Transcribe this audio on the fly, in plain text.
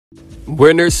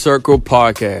Winner's Circle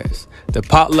Podcast, the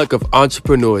potluck of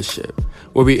entrepreneurship,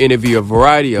 where we interview a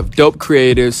variety of dope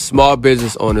creators, small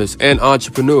business owners, and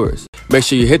entrepreneurs. Make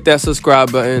sure you hit that subscribe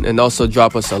button and also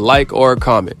drop us a like or a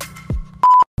comment.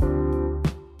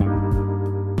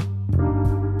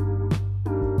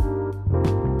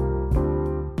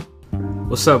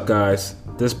 What's up, guys?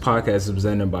 This podcast is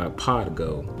presented by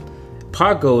Podgo.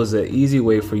 Podgo is an easy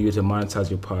way for you to monetize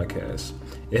your podcast.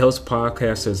 It helps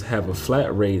podcasters have a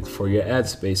flat rate for your ad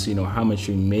space so you know how much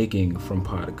you're making from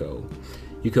Podgo.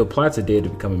 You can apply today to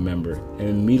become a member and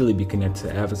immediately be connected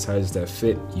to advertisers that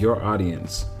fit your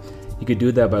audience. You can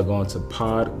do that by going to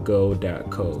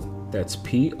podgo.co. That's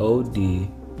podgo.co.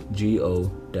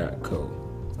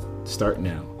 Start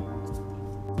now.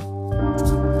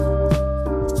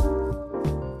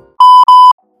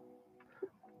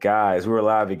 Guys, we're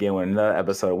live again with another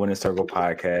episode of Winner's Circle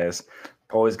Podcast.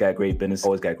 Always got great business,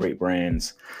 always got great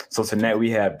brands. So tonight we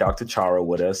have Dr. Chara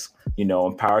with us,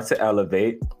 Empowered to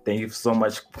Elevate. Thank you so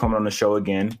much for coming on the show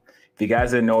again. If you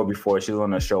guys didn't know her before, she was on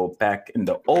the show back in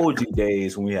the OG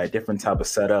days when we had different type of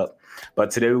setup.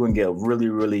 But today we're going to get a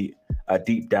really a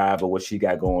deep dive of what she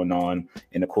got going on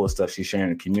and the cool stuff she's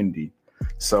sharing in the community.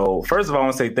 So first of all, I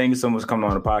want to say thank you so much for coming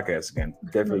on the podcast again.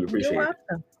 Definitely appreciate You're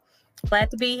welcome. Glad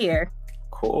to be here.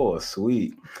 Cool,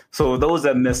 sweet. So those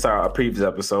that missed our previous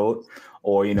episode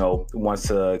or, wants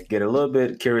to get a little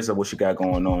bit curious of what you got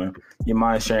going on, you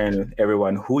mind sharing with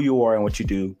everyone who you are and what you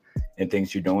do and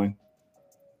things you're doing?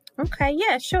 Okay,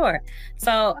 yeah, sure.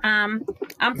 So I'm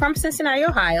from Cincinnati,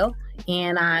 Ohio,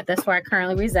 and that's where I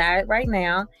currently reside right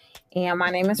now. And my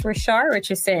name is Rashard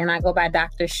Richardson, and I go by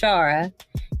Dr. Chara.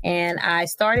 And I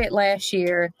started last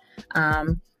year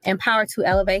Empowered to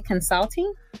Elevate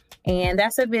Consulting. And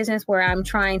that's a business where I'm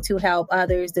trying to help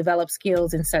others develop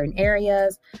skills in certain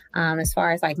areas. As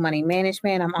far as like money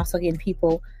management, I'm also getting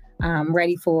people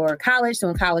ready for college,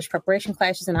 doing college preparation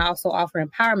classes, and I also offer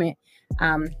empowerment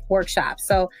workshops.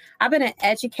 So I've been an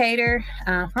educator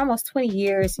for almost 20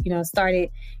 years,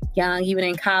 started young, even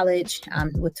in college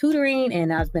with tutoring,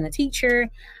 and I've been a teacher.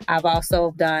 I've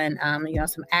also done,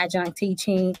 some adjunct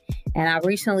teaching, and I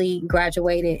recently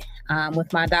graduated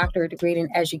with my doctorate degree in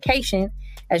educational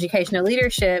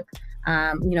leadership,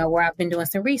 where I've been doing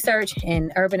some research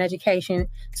in urban education,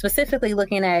 specifically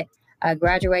looking at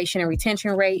graduation and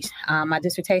retention rates. My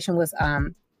dissertation was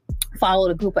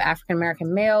followed a group of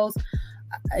African-American males,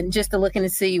 and just to looking to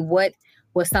see what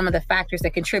was some of the factors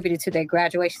that contributed to their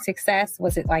graduation success.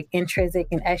 Was it like intrinsic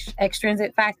and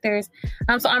extrinsic factors?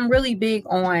 So I'm really big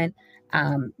on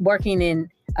working in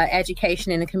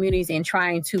education in the communities and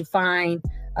trying to find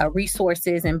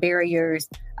resources and barriers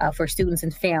for students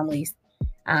and families,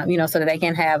 so that they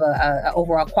can have a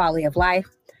overall quality of life.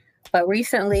 But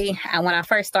recently, when I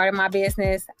first started my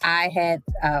business, I had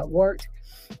worked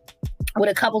with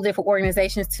a couple different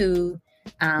organizations to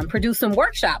produce some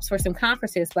workshops for some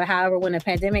conferences. But however, when the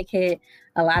pandemic hit,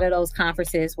 a lot of those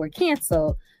conferences were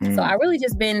canceled. So I really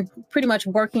just been pretty much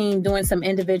doing some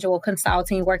individual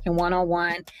consulting, working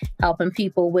one-on-one, helping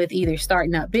people with either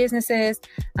starting up businesses.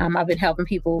 I've been helping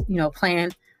people,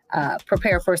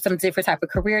 prepare for some different type of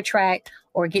career track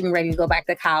or getting ready to go back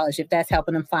to college, if that's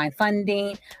helping them find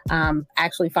funding,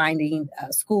 actually finding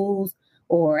schools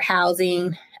or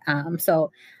housing.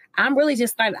 So I'm really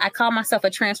just I call myself a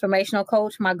transformational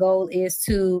coach. My goal is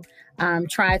to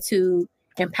try to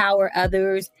empower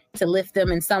others, to lift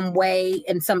them in some way,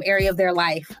 in some area of their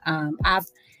life. I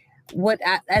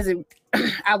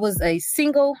was a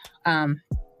single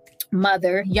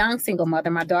mother, young single mother.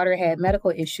 My daughter had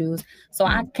medical issues. So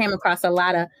I came across a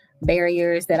lot of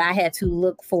barriers that I had to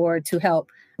look for to help,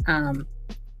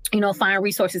 find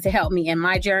resources to help me in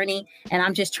my journey. And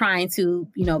I'm just trying to,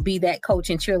 be that coach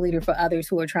and cheerleader for others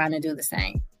who are trying to do the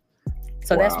same.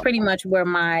 So That's pretty much where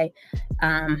my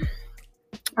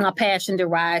passion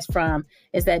derives from,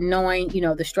 is that knowing,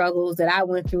 the struggles that I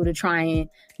went through to try and,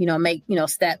 make,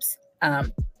 steps.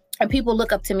 And people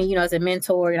look up to me, as a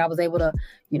mentor, and I was able to,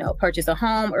 purchase a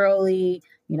home early.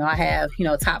 I have,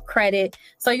 top credit.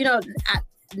 So,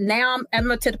 now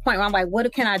I'm to the point where I'm like, what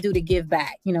can I do to give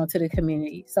back, to the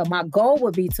community? So my goal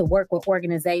would be to work with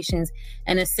organizations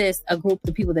and assist a group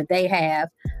of people that they have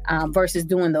versus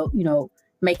doing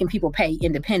making people pay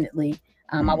independently.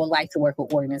 I would like to work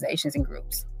with organizations and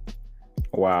groups.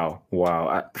 Wow.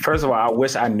 First of all, I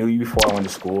wish I knew you before I went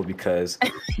to school because,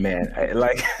 man, I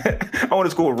went to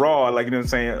school raw,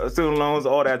 student loans,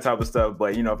 all that type of stuff.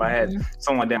 But, if I had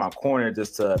someone down my corner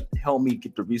just to help me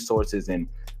get the resources and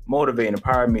motivate and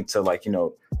empower me to like,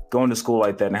 go into school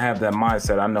like that and have that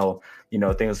mindset. I know,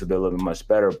 things would be a little bit much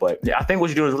better, but yeah, I think what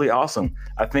you're doing is really awesome.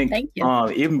 I think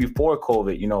even before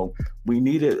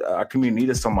COVID, our community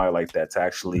needed somebody like that to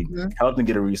actually help them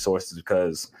get the resources,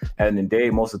 because at the end of the day,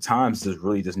 most of the times it's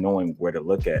really just knowing where to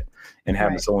look at and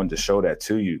having someone to show that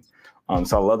to you.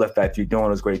 So I love the fact you're doing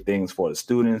those great things for the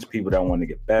students, people that want to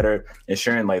get better, and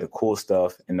sharing like the cool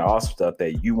stuff and the awesome stuff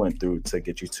that you went through to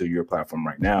get you to your platform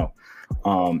right now.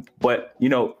 But,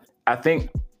 I think,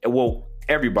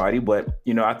 everybody, but,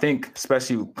 I think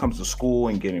especially when it comes to school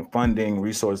and getting funding,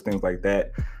 resources, things like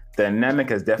that, the dynamic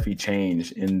has definitely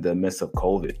changed in the midst of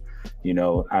COVID.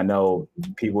 I know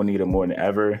people need it more than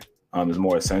ever. It's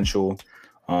more essential.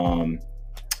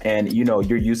 And,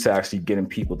 you're used to actually getting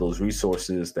people those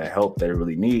resources that help they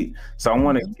really need. So I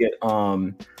want to get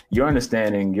your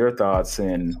understanding, your thoughts,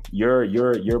 and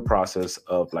your process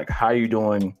of like how you're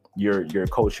doing your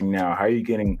coaching now. How are you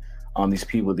getting these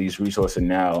people these resources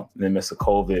now in the midst of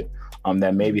COVID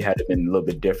that maybe had been a little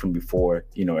bit different before,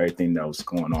 everything that was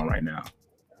going on right now?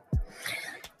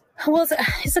 Well,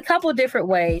 it's a couple of different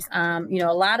ways. A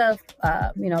lot of,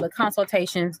 the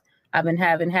consultations I've been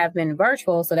having have been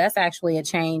virtual. So that's actually a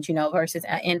change, versus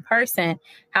in person.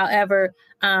 However,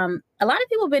 a lot of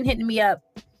people have been hitting me up.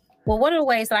 Well, one of the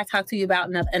ways that I talked to you about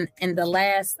in the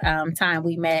last time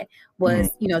we met was,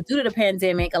 due to the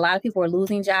pandemic, a lot of people were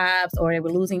losing jobs or they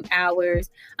were losing hours.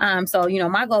 So,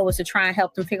 my goal was to try and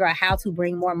help them figure out how to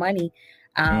bring more money,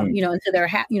 into their,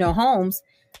 homes,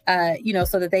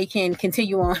 so that they can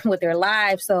continue on with their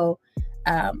lives. So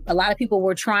a lot of people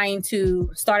were trying to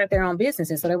start up their own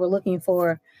businesses. So they were looking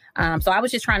for, so I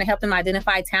was just trying to help them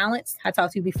identify talents. I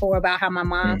talked to you before about how my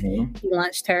mom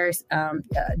launched her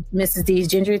Mrs. D's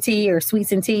Ginger Tea or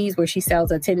Sweets and Teas, where she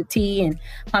sells a tea and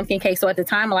pumpkin cake. So at the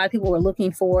time, a lot of people were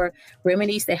looking for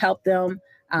remedies to help them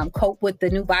cope with the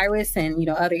new virus and,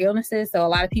 other illnesses. So a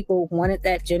lot of people wanted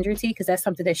that ginger tea because that's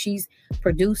something that she's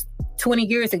produced 20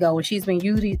 years ago and she's been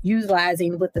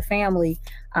utilizing with the family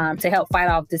to help fight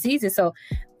off diseases. So,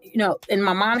 and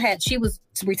my mom she was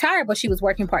retired, but she was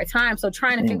working part-time. So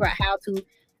trying to figure out how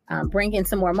to bring in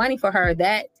some more money for her,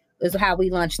 that is how we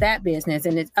launched that business.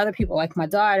 And it's other people like my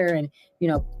daughter and,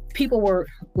 people were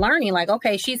learning like,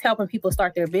 okay, she's helping people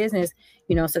start their business,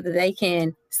 so that they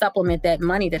can supplement that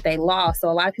money that they lost. So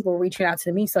a lot of people were reaching out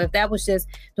to me. So if that was just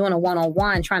doing a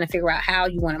one-on-one, trying to figure out how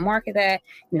you want to market that,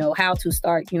 how to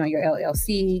start, your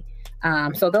LLC.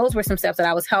 So those were some steps that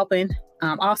I was helping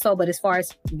also. But as far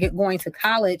as going to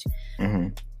college,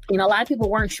 a lot of people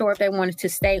weren't sure if they wanted to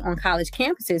stay on college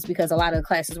campuses because a lot of the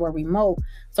classes were remote.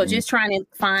 So just trying to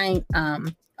find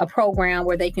a program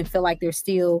where they can feel like they're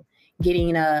still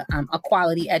getting a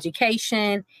quality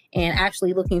education and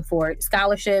actually looking for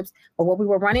scholarships. But what we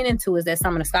were running into is that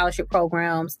some of the scholarship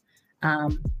programs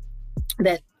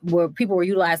that people were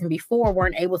utilizing before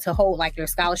weren't able to hold like their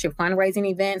scholarship fundraising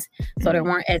events. So there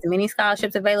weren't as many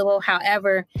scholarships available.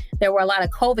 However, there were a lot of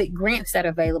COVID grants that are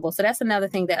available. So that's another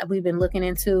thing that we've been looking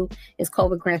into is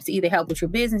COVID grants to either help with your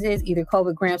businesses, either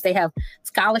COVID grants. They have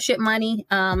scholarship money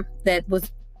that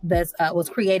was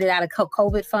created out of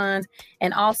COVID funds.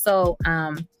 And also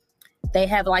they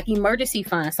have like emergency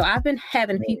funds. So I've been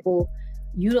having people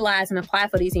utilize and apply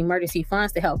for these emergency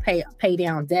funds to help pay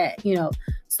down debt,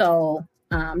 So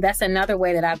that's another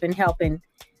way that I've been helping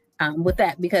with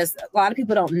that, because a lot of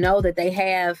people don't know that they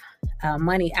have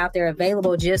money out there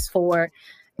available just for,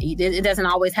 it doesn't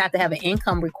always have to have an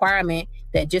income requirement,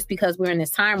 that just because we're in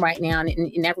this time right now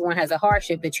and everyone has a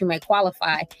hardship that you may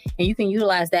qualify, and you can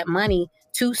utilize that money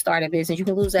to start a business. You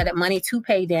can use that money to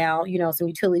pay down, some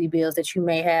utility bills that you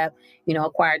may have,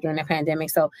 acquired during the pandemic.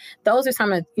 So those are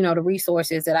some of, the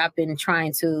resources that I've been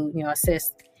trying to,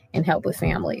 assist and help with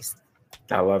families.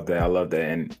 I love that.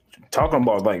 And talking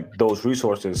about like those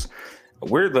resources,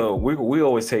 we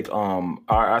always take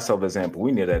ourselves as example.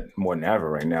 We need that more than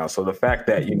ever right now. So the fact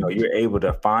that, you're able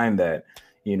to find that,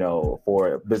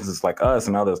 for businesses like us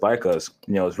and others like us,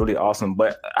 it's really awesome.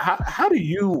 But how do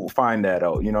you find that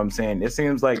out? You know what I'm saying? It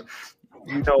seems like,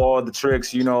 all the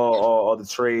tricks, all the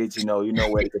trades,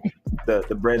 where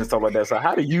the bread and stuff like that. So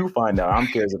how do you find out? I'm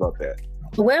curious about that.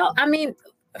 Well, I mean,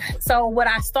 so what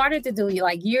I started to do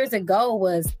like years ago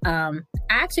was I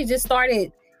actually just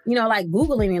started, like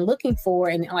Googling and looking for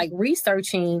and like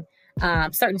researching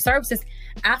certain services.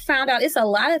 I found out it's a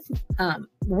lot of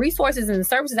resources and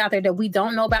services out there that we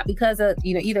don't know about because of,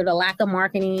 either the lack of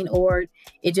marketing or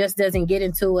it just doesn't get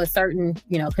into a certain,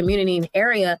 community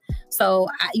area. So,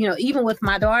 even with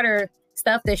my daughter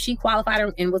stuff that she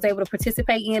qualified and was able to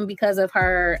participate in because of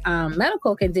her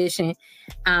medical condition,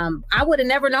 I would have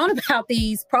never known about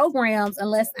these programs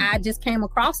unless I just came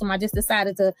across them. I just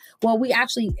decided we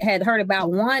actually had heard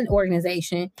about one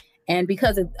organization, and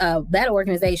because of that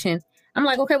organization, I'm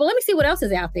like, okay, well, let me see what else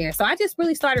is out there. So I just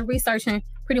really started researching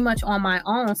pretty much on my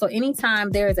own. So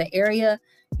anytime there's an area,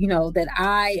 that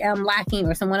I am lacking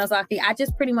or someone else lacking, I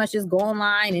just pretty much just go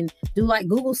online and do like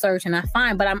Google search and I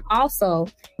find. But I'm also,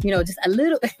 just a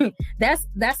little,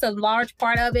 that's a large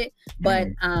part of it. But,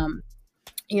 I'm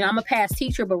a past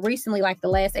teacher, but recently, like the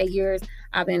last 8 years,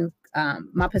 I've been,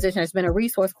 my position has been a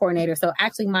resource coordinator. So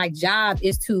actually my job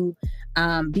is to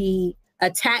be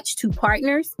attached to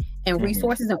partners and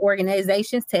resources and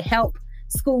organizations to help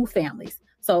school families.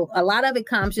 So a lot of it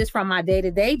comes just from my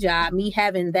day-to-day job, me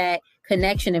having that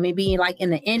connection and me being like in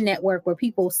the in network where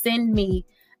people send me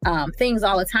things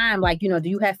all the time. Like, do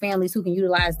you have families who can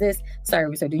utilize this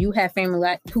service? Or do you have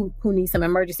family who need some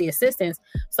emergency assistance?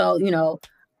 So,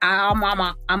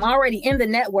 I'm already in the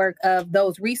network of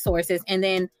those resources. And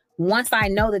then once I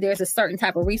know that there's a certain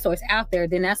type of resource out there,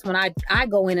 then that's when I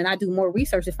go in and I do more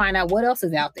research to find out what else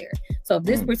is out there. So if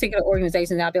this particular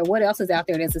organization is out there, what else is out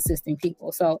there that's assisting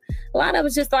people? So a lot of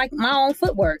it's just like my own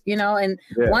footwork, and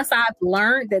once I've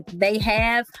learned that they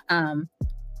have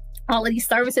all of these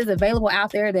services available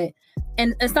out there that,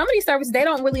 and some of these services, they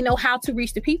don't really know how to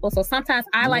reach the people. So sometimes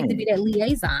I like to be that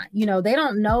liaison. They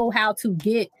don't know how to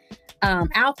get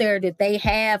out there that they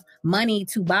have money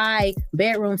to buy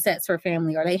bedroom sets for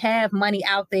family, or they have money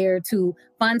out there to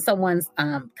fund someone's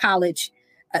college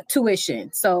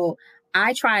tuition. So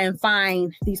I try and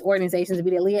find these organizations to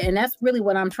be the lead. And that's really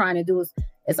what I'm trying to do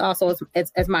is also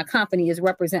as my company is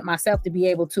represent myself to be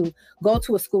able to go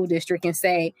to a school district and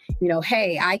say,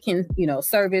 hey, I can,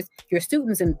 service your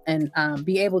students and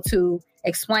be able to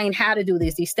explain how to do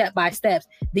this, these step-by-steps.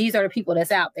 These are the people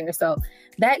that's out there. So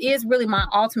that is really my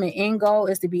ultimate end goal,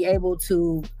 is to be able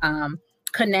to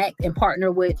connect and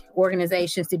partner with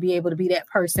organizations to be able to be that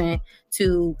person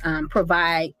to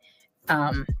provide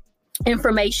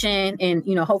information and,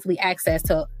 hopefully access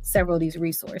to several of these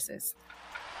resources.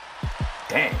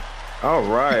 Dang. All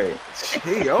right.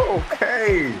 Gee,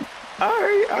 okay. All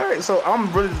right. So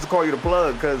I'm really just call you the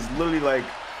plug because literally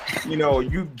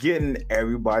you getting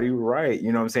everybody right.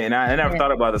 You know what I'm saying? And I've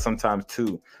thought about it sometimes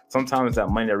too. Sometimes that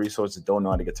money, that resources don't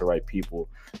know how to get to the right people.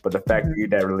 But the fact that you're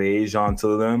that liaison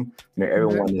to them,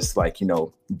 everyone is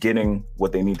getting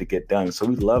what they need to get done. So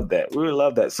we love that. We really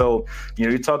love that. So,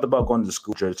 you talked about going to the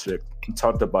school district. You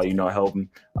talked about, helping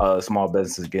small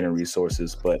businesses getting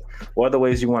resources. But what other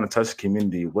ways you want to touch the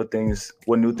community? What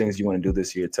new things you want to do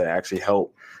this year to actually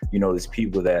help, these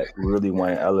people that really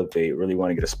want to elevate, really want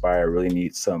to get inspired, really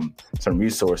need some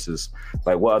resources?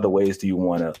 Like, what other ways do you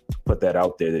want to put that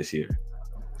out there this year?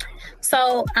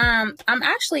 So I'm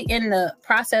actually in the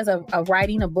process of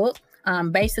writing a book,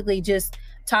 basically just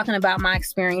talking about my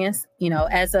experience,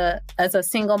 as a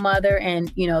single mother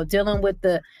and, dealing with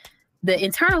the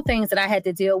internal things that I had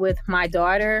to deal with my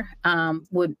daughter,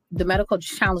 with the medical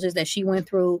challenges that she went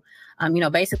through.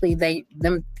 Basically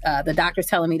the doctors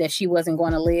telling me that she wasn't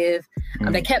going to live.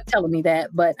 They kept telling me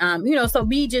that, but, so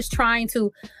me just trying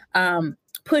to,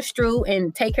 push through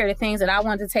and take care of the things that I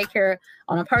wanted to take care of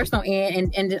on a personal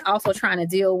end, and also trying to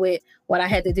deal with what I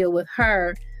had to deal with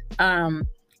her.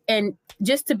 And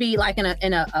just to be like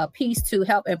in a piece to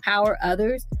help empower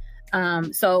others.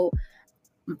 So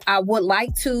I would like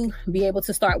to be able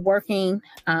to start working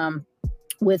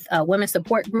with women's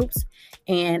support groups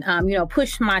and,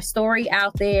 push my story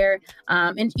out there.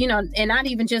 And not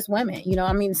even just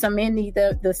women, some men need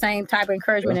the same type of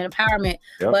encouragement and empowerment,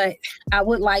 but I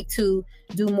would like to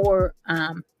do more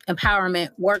empowerment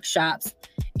workshops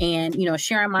and,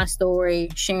 sharing my story,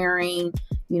 sharing,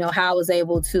 how I was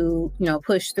able to,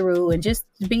 push through and just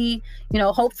be,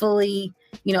 hopefully,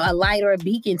 a light or a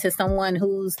beacon to someone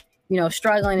who's,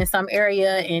 struggling in some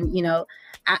area. And,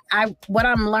 I what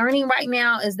I'm learning right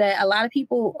now is that a lot of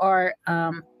people are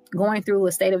going through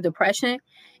a state of depression.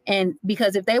 And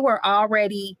because if they were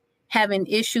already having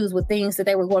issues with things that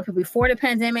they were going through before the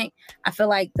pandemic, I feel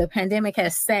like the pandemic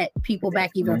has set people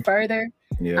back even further.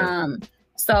 Yeah.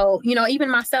 So, even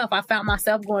myself, I found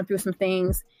myself going through some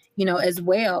things, as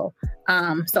well.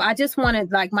 So I just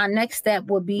wanted, my next step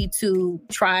would be to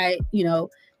try,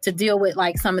 to deal with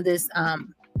some of this,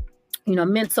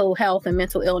 mental health and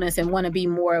mental illness, and want to be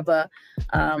more of a,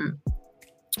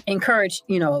 encourage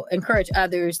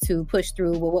others to push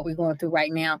through with what we're going through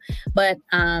right now. But,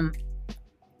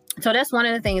 So that's one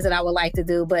of the things that I would like to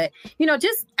do. But,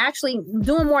 just actually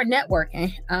doing more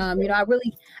networking.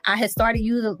 I had started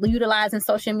utilizing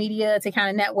social media to kind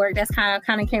of network. That's kind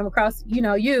of came across,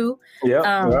 you.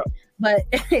 Yeah. But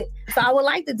so I would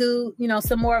like to do,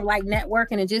 some more of like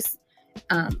networking and just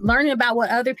learning about what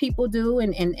other people do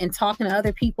and talking to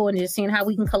other people and just seeing how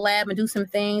we can collab and do some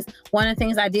things. One of the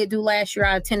things I did do last year,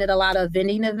 I attended a lot of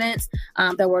vending events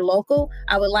that were local.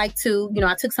 I would like to,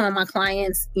 I took some of my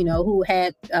clients, who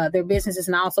had their businesses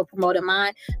and I also promoted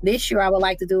mine. This year, I would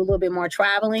like to do a little bit more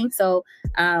traveling. So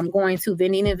going to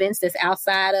vending events that's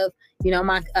outside of,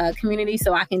 my community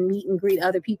so I can meet and greet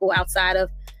other people outside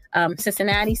of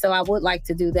Cincinnati. So I would like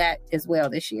to do that as well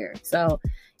this year. So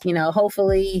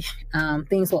hopefully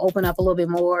things will open up a little bit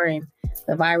more and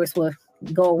the virus will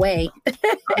go away.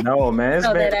 No, man, it's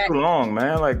been too long,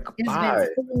 man. Like, we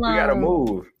gotta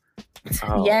move.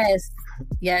 Oh.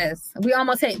 Yes. We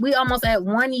almost had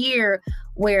 1 year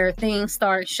where things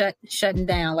start shutting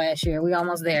down last year. We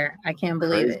almost there. I can't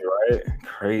believe it. Right?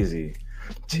 Crazy.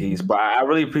 Jeez, but I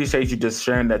really appreciate you just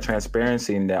sharing that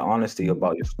transparency and that honesty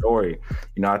about your story.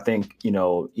 I think,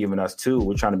 even us too,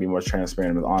 we're trying to be more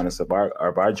transparent and honest of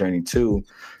our journey too.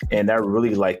 And that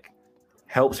really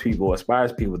helps people,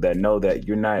 inspires people that know that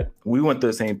we went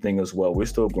through the same thing as well. We're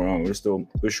still growing. We're still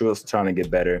trying to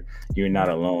get better. You're not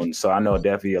alone. So I know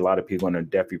definitely a lot of people are going to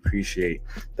definitely appreciate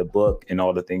the book and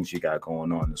all the things you got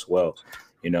going on as well.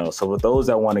 So for those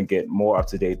that want to get more up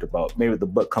to date about maybe the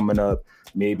book coming up,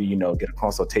 maybe, get a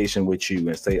consultation with you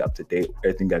and stay up to date with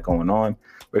everything got going on,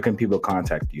 where can people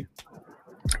contact you?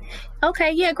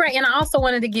 Okay, yeah, great. And I also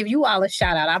wanted to give you all a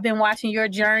shout out. I've been watching your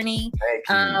journey,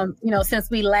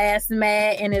 since we last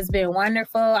met, and it's been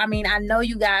wonderful. I mean, I know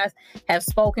you guys have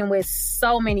spoken with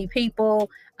so many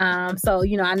people. So,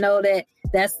 I know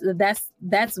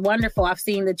that's wonderful. I've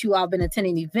seen that you all been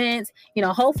attending events,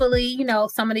 hopefully,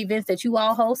 some of the events that you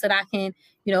all host that I can,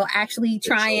 actually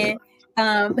try and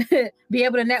be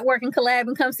able to network and collab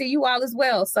and come see you all as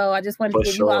well. So I just wanted to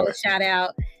give you all a shout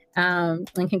out.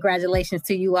 And congratulations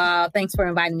to you all. Thanks for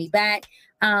inviting me back.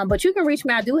 But you can reach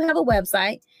me. I do have a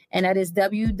website, and that is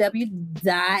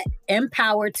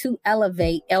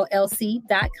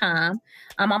www.empower2elevatellc.com.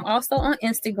 I'm also on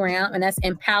Instagram, and that's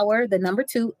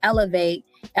empower2elevate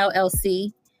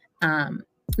LLC.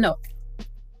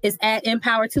 It's at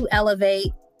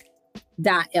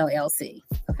empower2elevate.llc.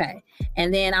 Okay.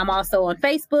 And then I'm also on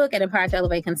Facebook at Empower to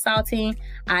Elevate Consulting.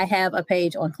 I have a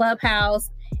page on Clubhouse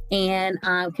and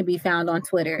can be found on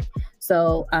Twitter.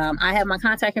 So I have my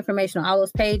contact information on all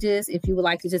those pages. If you would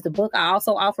like to just book, I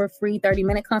also offer free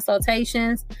 30-minute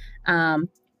consultations.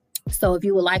 So if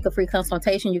you would like a free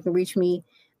consultation, you can reach me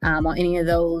on any of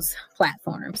those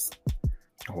platforms.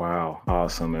 Wow.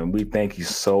 Awesome. And we thank you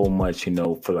so much,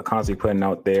 for the content you're putting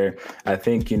out there. I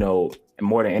think,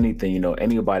 more than anything,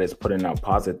 anybody that's putting out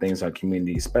positive things in our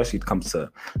community, especially when it comes to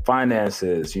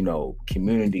finances,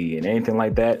 community and anything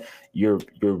like that, you're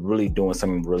really doing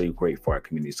something really great for our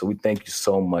community. So we thank you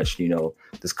so much,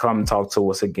 just come and talk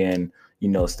to us again,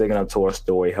 sticking up to our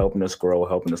story, helping us grow,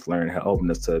 helping us learn,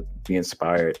 helping us to be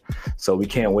inspired. So we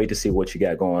can't wait to see what you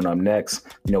got going on next.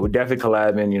 We're definitely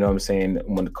collabing, what I'm saying?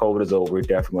 When the COVID is over, we're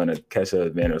definitely going to catch an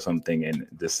event or something and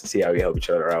just see how we help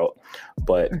each other out.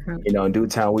 But, in due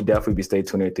time, we definitely be stay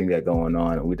tuned to everything that's going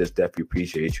on. And we just definitely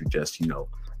appreciate you just,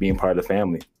 being part of the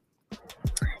family.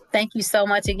 Thank you so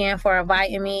much again for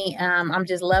inviting me. I'm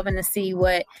just loving to see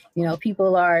what,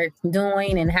 people are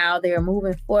doing and how they're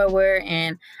moving forward.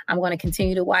 And I'm going to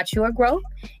continue to watch your growth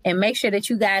and make sure that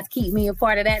you guys keep me a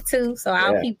part of that too. So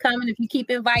I'll keep coming if you keep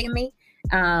inviting me.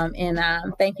 And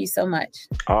thank you so much.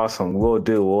 Awesome. We'll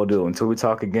do. Until we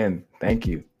talk again. Thank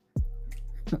you.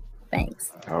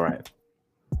 Thanks. All right.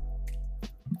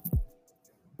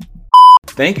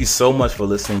 Thank you so much for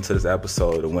listening to this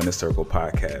episode of the Winner's Circle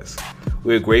podcast.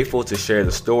 We are grateful to share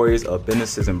the stories of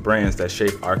businesses and brands that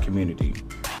shape our community.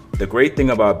 The great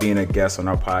thing about being a guest on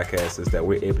our podcast is that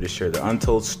we're able to share the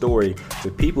untold story to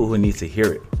people who need to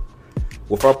hear it.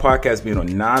 With our podcast being on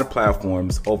 9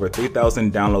 platforms, over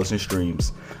 3,000 downloads and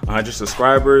streams, 100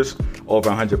 subscribers, over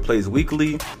 100 plays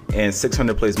weekly, and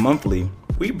 600 plays monthly,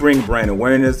 we bring brand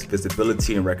awareness,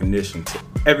 visibility, and recognition to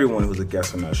everyone who's a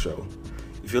guest on our show.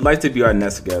 If you'd like to be our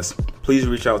next guest, please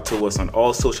reach out to us on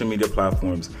all social media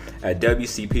platforms at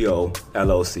WCPO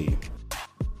LLC.